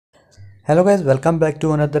Hello guys, welcome back to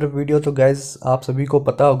another video. तो guys, आप सभी को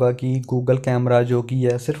पता होगा कि गूगल कैमरा जो कि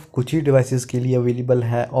है सिर्फ कुछ ही डिवाइसेस के लिए अवेलेबल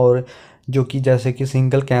है। और जो कि जैसे कि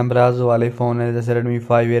सिंगल कैमराज वाले फ़ोन है, जैसे रेडमी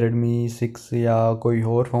 5 या रेडमी 6 या कोई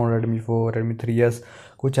और फ़ोन रेडमी 4 रेडमी 3s,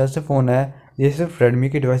 कुछ ऐसे फ़ोन है। ये सिर्फ रेडमी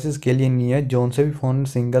के डिवाइसेस के लिए नहीं है, जौन से भी फ़ोन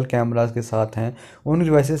सिंगल कैमराज के साथ हैं उन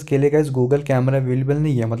डिवाइसेस के लिए गाइज़ गूगल कैमरा अवेलेबल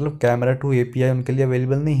नहीं है। मतलब कैमरा टू एपीआई उनके लिए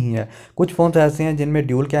अवेलेबल नहीं है। कुछ फ़ोन ऐसे हैं जिनमें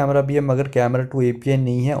ड्यूल कैमरा भी है मगर कैमरा टू एपीआई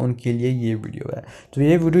नहीं है, उनके लिए ये वीडियो है। तो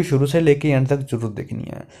ये वीडियो शुरू से लेके एंड तक जरूर देखनी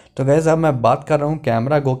है। तो गैस, अब मैं बात कर रहा हूँ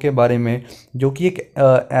कैमरा गो के बारे में, जो कि एक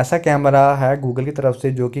ऐसा कैमरा है गूगल की तरफ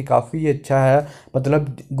से जो कि काफ़ी अच्छा है।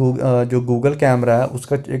 मतलब जो गूगल कैमरा है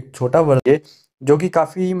उसका एक छोटा वर्जन है जो कि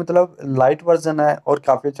काफ़ी मतलब लाइट वर्जन है और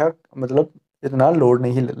काफ़ी अच्छा, मतलब इतना लोड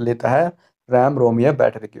नहीं लेता है रैम रोम या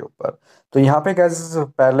बैटरी के ऊपर। तो यहाँ पे गैस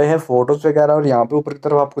पहले है फोटोज वगैरह, और यहाँ पे ऊपर की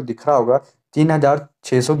तरफ आपको दिख रहा होगा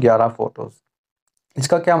 3611 फोटोज।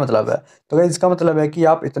 इसका क्या मतलब है? तो गाइस, इसका मतलब है कि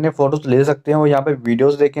आप इतने फोटोज ले सकते हो। यहाँ पे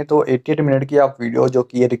वीडियोस देखें तो 88 मिनट की आप वीडियो जो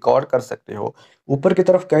कि ये रिकॉर्ड कर सकते हो। ऊपर की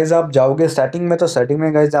तरफ गाइस आप जाओगे सेटिंग में, तो सेटिंग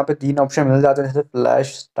में गाइस यहाँ पे तीन ऑप्शन मिल जाते हैं, जैसे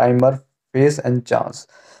flash, timer, face and chance.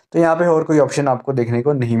 तो यहाँ पे और कोई ऑप्शन आपको देखने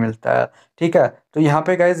को नहीं मिलता है। ठीक है, तो यहाँ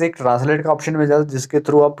पे गाइस एक ट्रांसलेट का ऑप्शन मिल जाता है, जिसके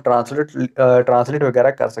थ्रू आप ट्रांसलेट वगैरह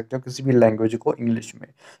कर सकते हो किसी भी लैंग्वेज को इंग्लिश में।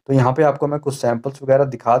 तो यहाँ पे आपको मैं कुछ सैंपल्स वगैरह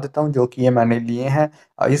दिखा देता हूँ जो कि ये मैंने लिए हैं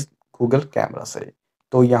इस गूगल कैमरा से।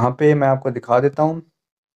 तो यहाँ पे मैं आपको दिखा देता हूँ,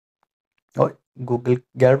 और गूगल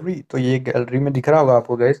गैलरी, तो ये गैलरी में दिख रहा होगा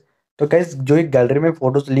आपको गैस। तो गैस, जो एक गैलरी में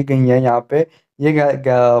फोटोज ली गई हैं यहाँ पे, ये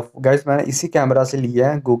गैस मैंने इसी कैमरा से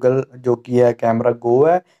लिया है, गूगल जो कि है कैमरा गो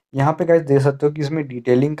है। यहाँ पे गैस देख सकते हो कि इसमें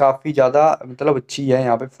डिटेलिंग काफ़ी ज़्यादा मतलब अच्छी है।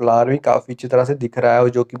 यहाँ पे फ्लावर भी काफ़ी अच्छी तरह से दिख रहा है, और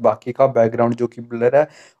जो कि बाकी का बैकग्राउंड जो कि ब्लर है,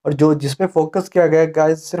 और जो जिस पे फोकस किया गया है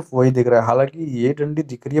गाइस सिर्फ वही दिख रहा है। हालांकि ये डंडी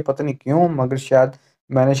दिख रही है, पता नहीं क्यों, मगर शायद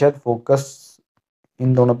मैंने फोकस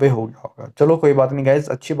इन दोनों पे हो गया होगा। चलो कोई बात नहीं गाइज,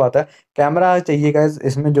 अच्छी बात है। कैमरा चाहिए गाइज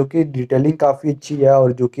इसमें जो कि डिटेलिंग काफ़ी अच्छी है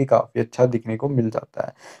और जो कि काफ़ी अच्छा दिखने को मिल जाता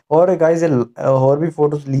है। और गाइज और भी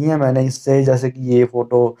फोटोज ली हैं मैंने इससे, जैसे कि ये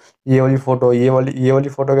फोटो, ये वाली फोटो, ये वाली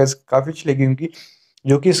फोटो गाइज काफ़ी अच्छी लगी, क्योंकि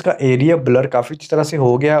जो कि इसका एरिया ब्लर काफ़ी अच्छी तरह से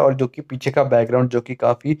हो गया है, और जो कि पीछे का बैकग्राउंड जो कि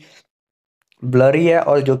काफ़ी ब्लरी है,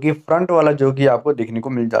 और जो कि फ्रंट वाला जो कि आपको देखने को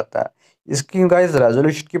मिल जाता है। इसकी गाइस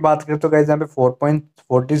रेजोल्यूशन की बात करें तो गाइस यहाँ पे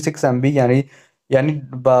 4.46 MB, यानी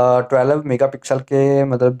 12 मेगापिक्सल के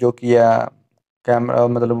मतलब जो कि है कैमरा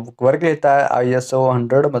मतलब वर्क लेता है। ISO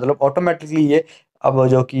 100 मतलब ऑटोमेटिकली ये अब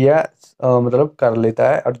जो कि है मतलब कर लेता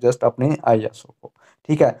है एडजस्ट अपने ISO को।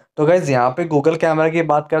 ठीक है, तो गाइज यहाँ पे गूगल कैमरा की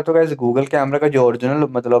बात करें तो गाइज गूगल कैमरा का जो ओरिजिनल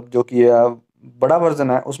मतलब जो कि बड़ा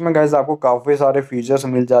वर्जन है, उसमें गाइज आपको काफ़ी सारे फीचर्स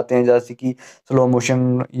मिल जाते हैं, जैसे कि स्लो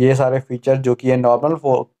मोशन, ये सारे फीचर जो कि ये नॉर्मल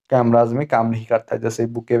कैमराज में काम नहीं करता है, जैसे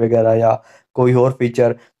बुके वगैरह या कोई और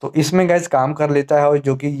फीचर। तो इसमें गाइज काम कर लेता है, और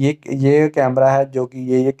जो कि ये कैमरा है जो कि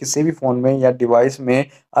ये किसी भी फ़ोन में या डिवाइस में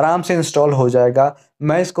आराम से इंस्टॉल हो जाएगा।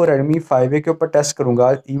 मैं इसको रेडमी 5A के ऊपर टेस्ट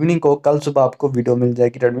करूंगा इवनिंग को, कल सुबह आपको वीडियो मिल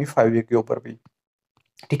जाएगी रेडमी 5A के ऊपर भी।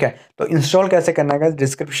 ठीक है, तो इंस्टॉल कैसे करना है,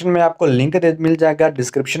 डिस्क्रिप्शन में आपको लिंक दे मिल जाएगा।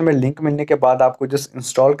 डिस्क्रिप्शन में लिंक मिलने के बाद आपको जस्ट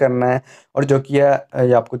इंस्टॉल करना है, और जो कि है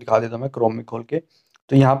ये आपको दिखा देता हूँ मैं क्रोम में खोल के।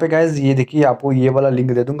 तो यहाँ पे गाइज ये देखिए, आपको ये वाला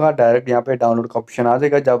लिंक दे दूंगा, डायरेक्ट यहाँ पे डाउनलोड का ऑप्शन आ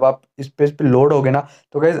जाएगा। जब आप इस पेज पे लोड होगे ना,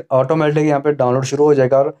 तो गाइज ऑटोमेटिक यहाँ पे डाउनलोड शुरू हो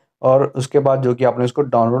जाएगा, और उसके बाद जो कि आपने इसको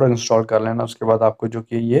डाउनलोड और इंस्टॉल कर लेना, उसके बाद आपको जो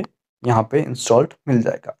कि ये यहाँ पे इंस्टॉल्ड मिल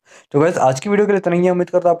जाएगा। तो गाइस, आज की वीडियो के लिए इतना ही है। उम्मीद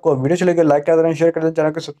करता हूँ आपको वीडियो चलेगी, लाइक कर देना, शेयर कर देना,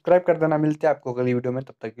 चैनल को सब्सक्राइब कर देना। मिलते हैं आपको अगली वीडियो में,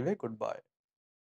 तब तक के लिए गुड बाय।